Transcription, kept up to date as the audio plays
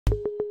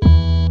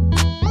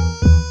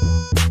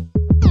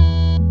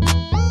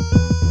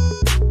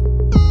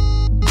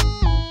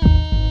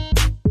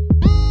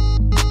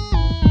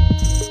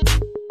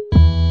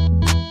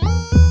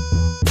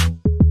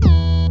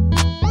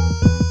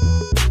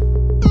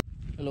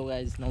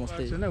guys,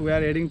 namaste. So we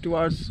are heading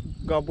towards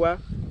Gopwa.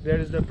 There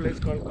is the place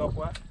called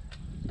Gopwa.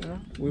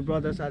 We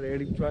brothers are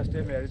heading towards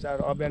them. Here is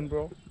our Aben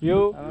bro.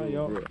 Yo.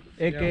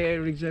 aka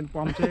Rickson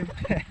Pomche.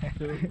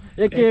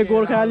 aka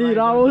Gorkhali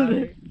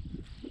Rahul.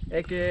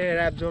 aka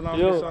Rap Zone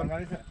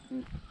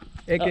Ambition.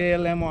 aka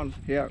Lemon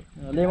here.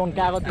 Lemon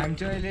kago. हामी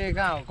चाहिँ अहिले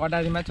कहाँ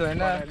कटारीमा छु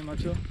हैन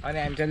अनि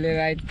हामी चाहिँ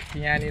right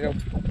यहाँनिर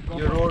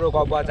यो रोड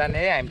गब्बा जाने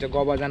है हामी चाहिँ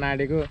गब्बा जान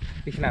आडेको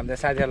एकछिन हामी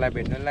चाहिँ साथीहरुलाई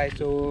भेट्नलाई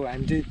सो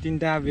हामी चाहिँ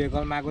तीनटा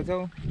भेहिकलमा आएको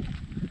छौं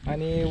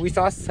अनि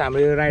विश्वास हाम्रो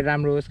यो राइड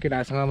राम्रो होस्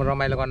केटाहरुसँग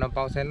रमाइलो गर्न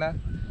पाउँछ हैन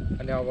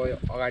अनि अब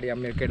अगाडि अब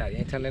मेरो केटाहरु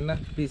यही छन् हैन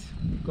please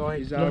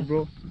guys our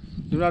bro,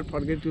 do not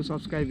forget to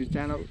subscribe his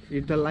channel,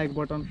 hit the like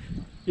button.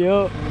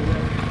 Yo.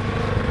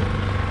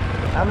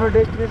 हाम्रो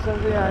डेस्टिनेसन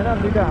चाहिँ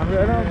हैन दुईटा हाम्रो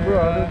हैन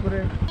ब्रोहरु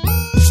पुरै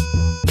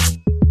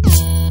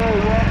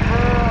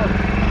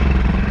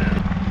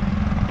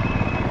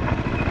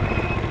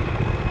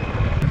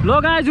Hello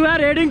guys, we are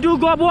heading to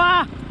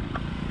Gopwa.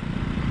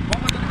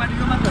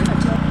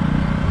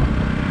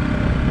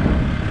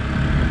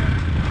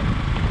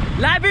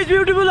 Life is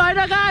beautiful,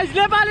 right guys?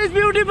 Nepal is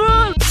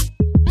beautiful.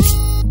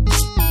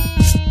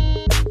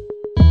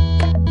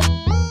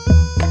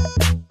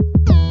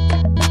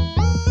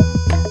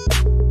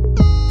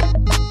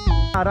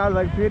 आराल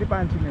भाइ फेरि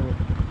पानी छिनेको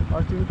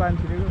अस्ति पनि पानी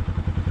छिनेको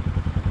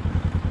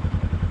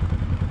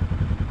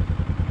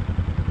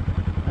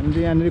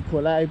हामीले यहाँनिर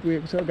खोला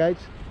आइपुगेको छ गाइज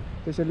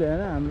त्यसैले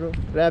हैन हाम्रो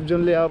ऱ्याप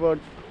जोनले अब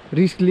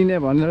रिस्क लिने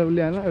भनेर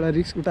उसले हैन एउटा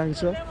रिस्क उठाएको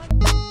छ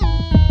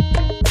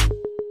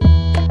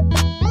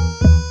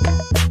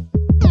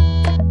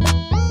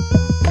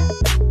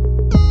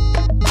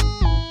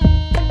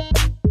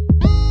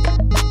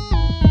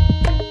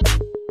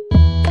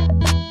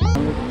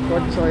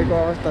कति सहीको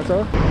अवस्था छ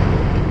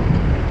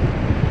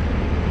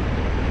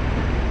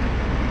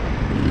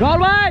Roll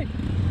bhai.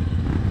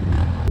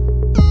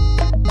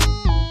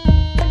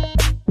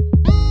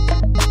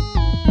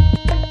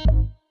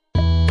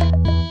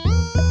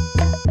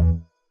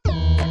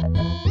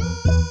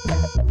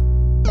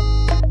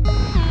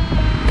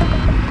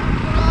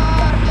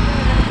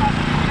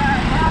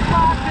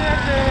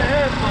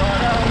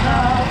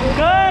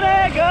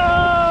 करेगा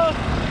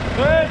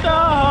बेटा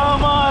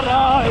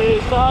हमारा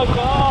ऐसा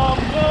काम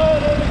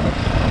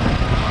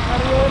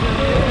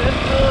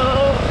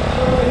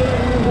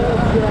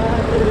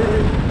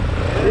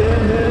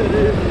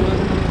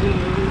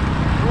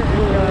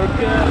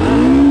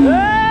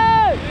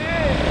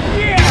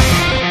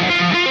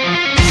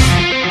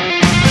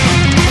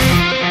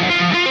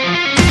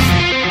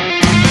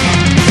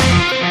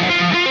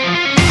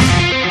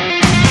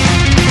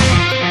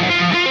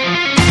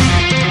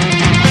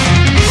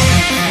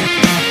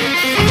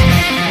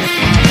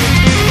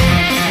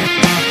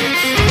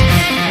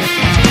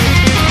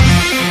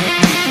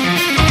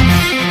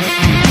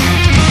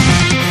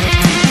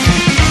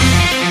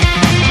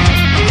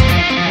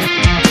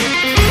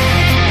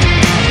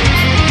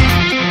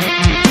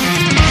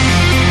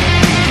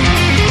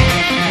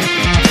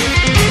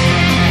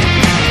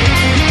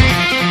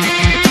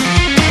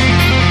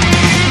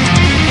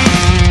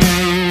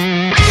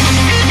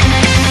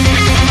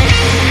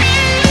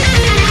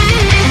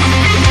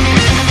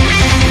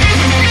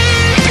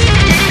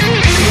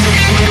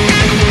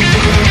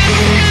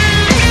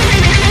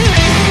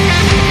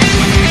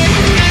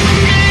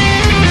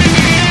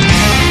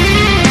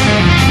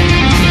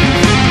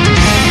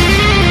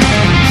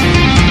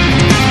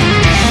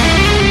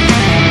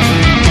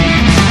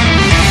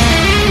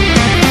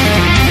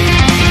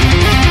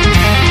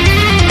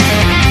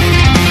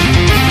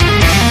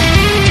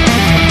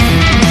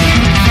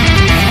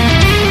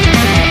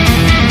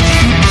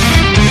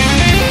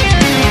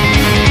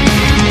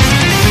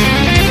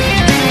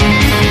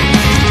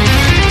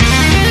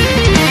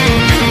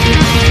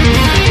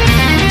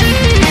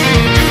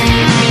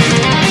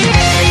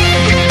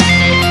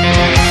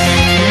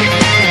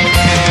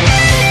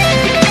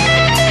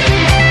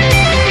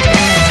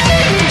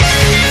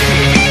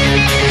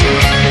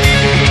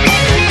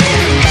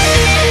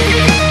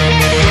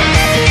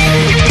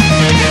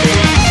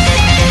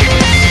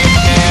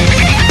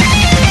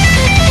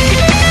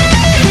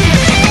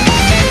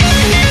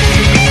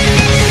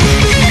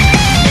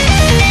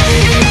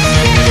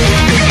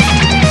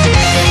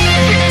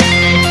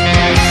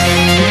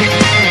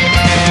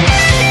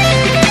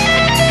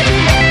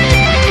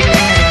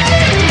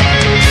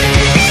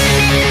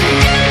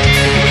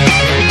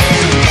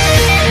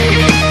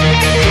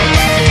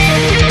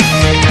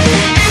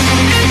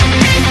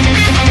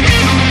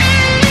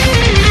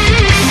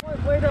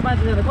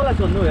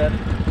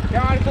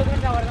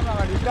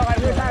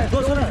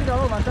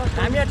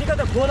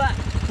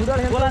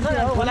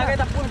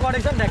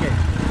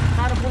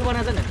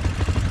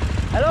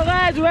Hello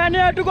guys, we are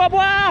near to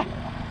Gopwa.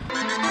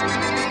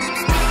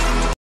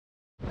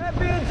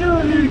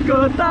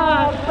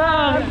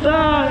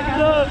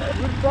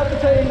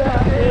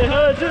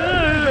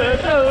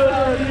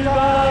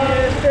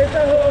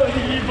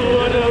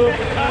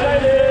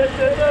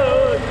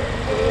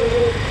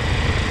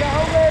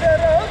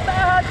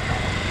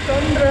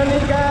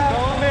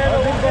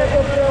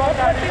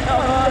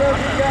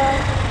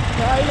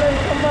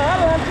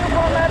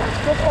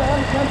 एभरेस्टको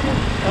पन्छन्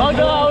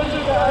आउँछु आउँछु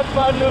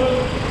काठमाडौँ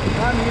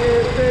हामी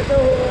यस्तै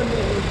त हो नि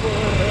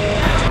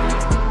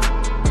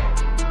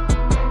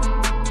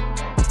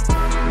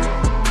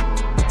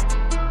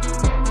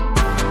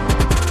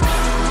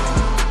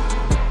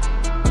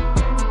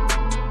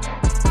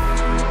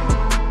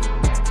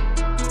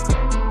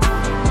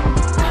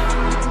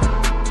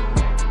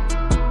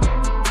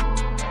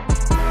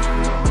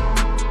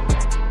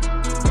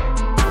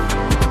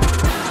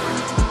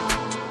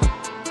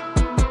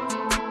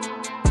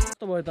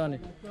भयो त अनि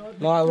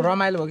ल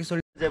रमाइलो भयो कि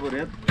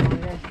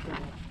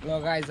ल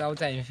गाइस अब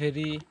चाहिँ हामी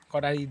फेरि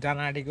कटारी जान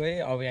आँटेको है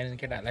अब यहाँनिर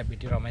केटाहरूलाई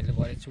भेट्यो रमाइलो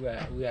गरेछु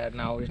we are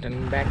now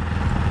returning back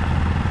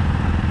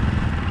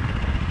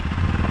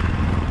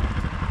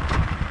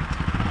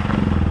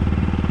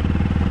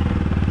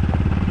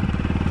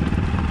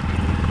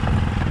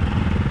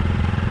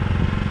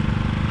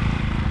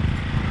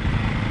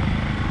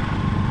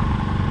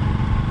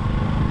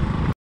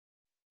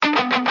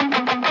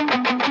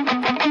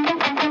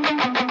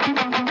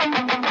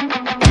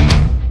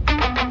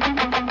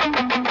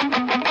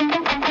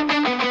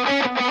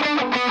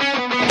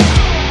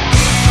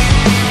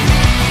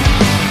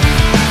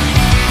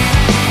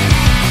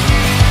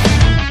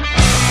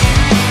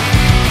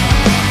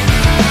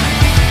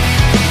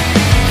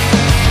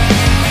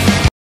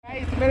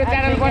मेरो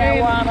च्यानल पनि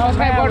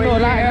सब्सक्राइब गर्नु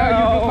होला हैन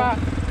युट्युबमा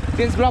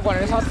डेन्स ब्लग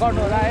भनेर सर्च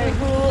गर्नु होला है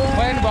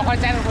मैले भर्खर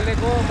च्यानल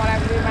खोलेको मलाई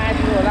पनि माया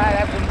दिनु होला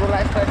यार फुलको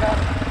लाइफ छैन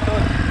सो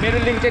मेरो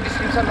लिङ्क चाहिँ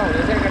डिस्क्रिप्सनमा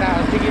हुनेछ केटा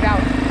check it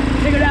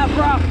out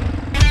bro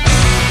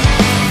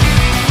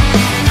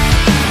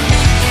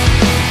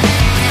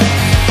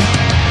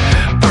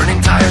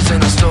Burning tires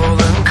in a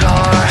stolen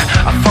car.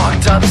 I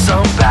fucked up so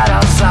bad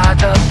outside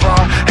the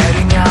bar.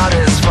 Heading out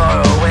as far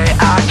away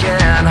I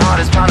can.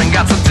 Heart is pounding,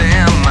 got so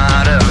damn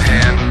out of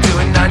hand.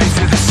 Doing 90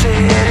 through the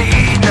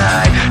city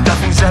night.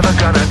 Nothing's ever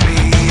gonna be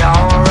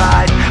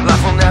alright.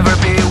 Life will never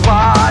be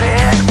what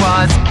it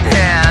was.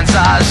 Hands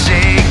are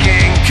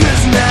shaking.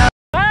 Cause now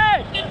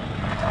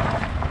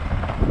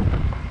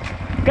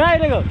कहाँ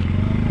हिँडेको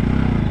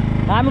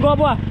हामी गयो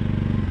बुवा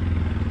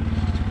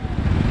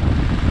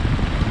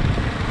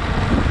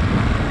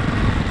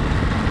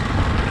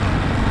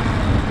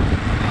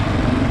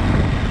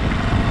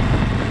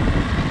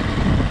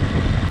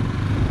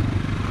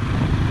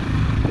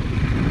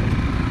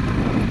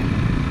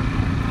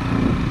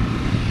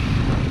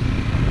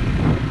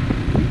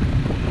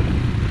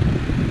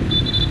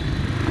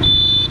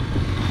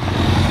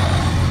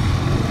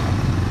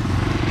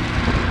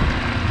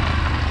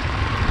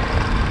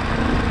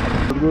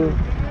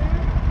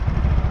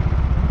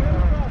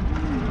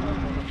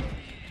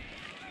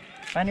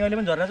पानी अहिले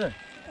पनि झर्रा छ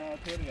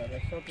फेरि झर्रा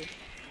सक्यो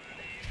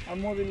अब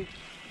मोबिल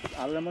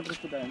हाल्दा मात्र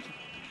कुदा हुन्छ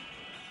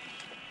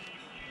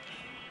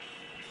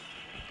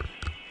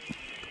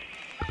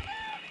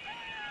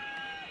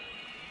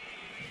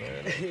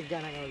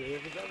गाना गाउँदै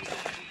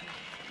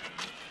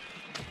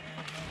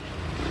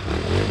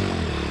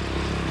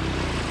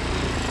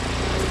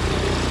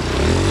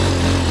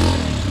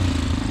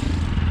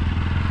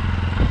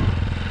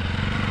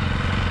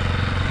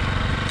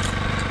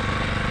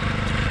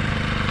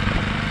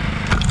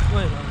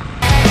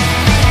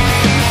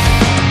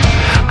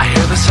I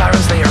hear the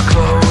sirens, they are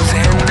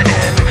closing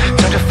in.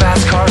 Turn to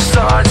fast, car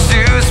starts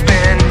to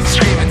spin.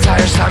 Screaming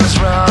tires, time is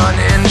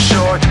running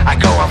short. I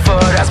go on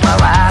foot as my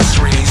last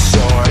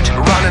resort.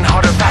 Running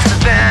harder, faster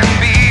than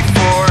before.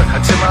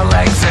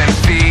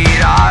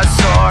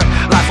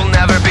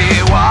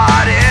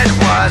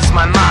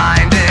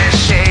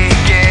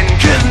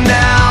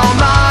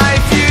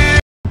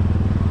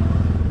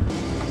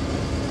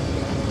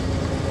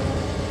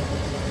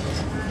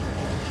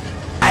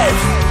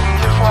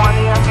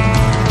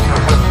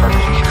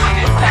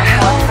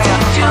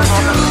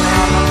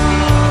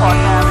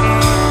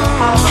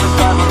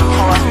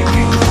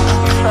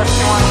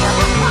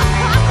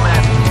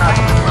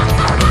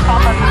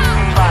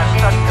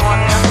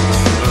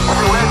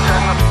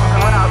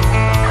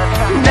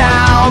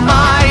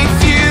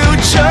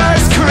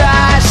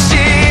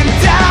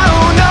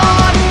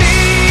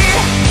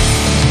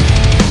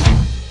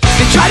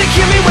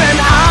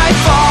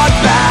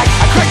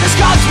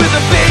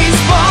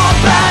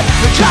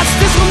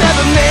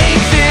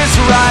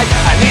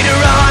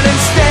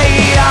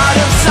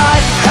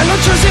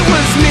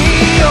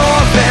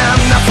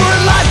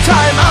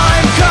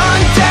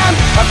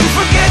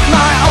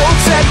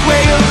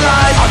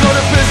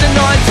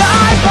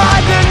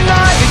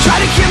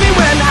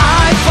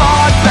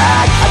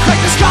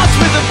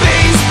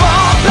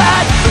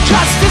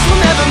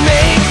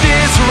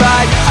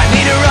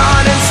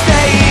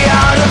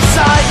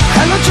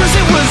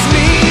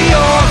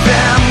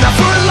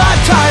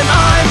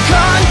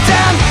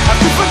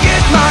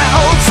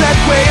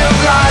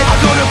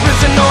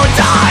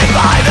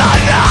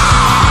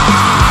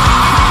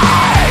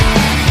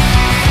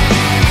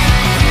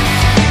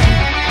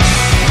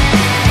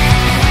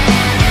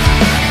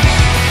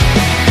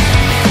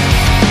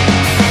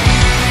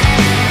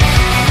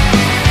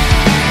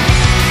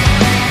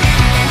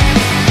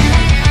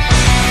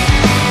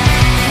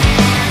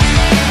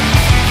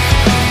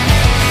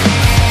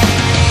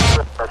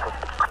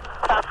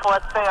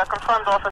 say confirmed officer.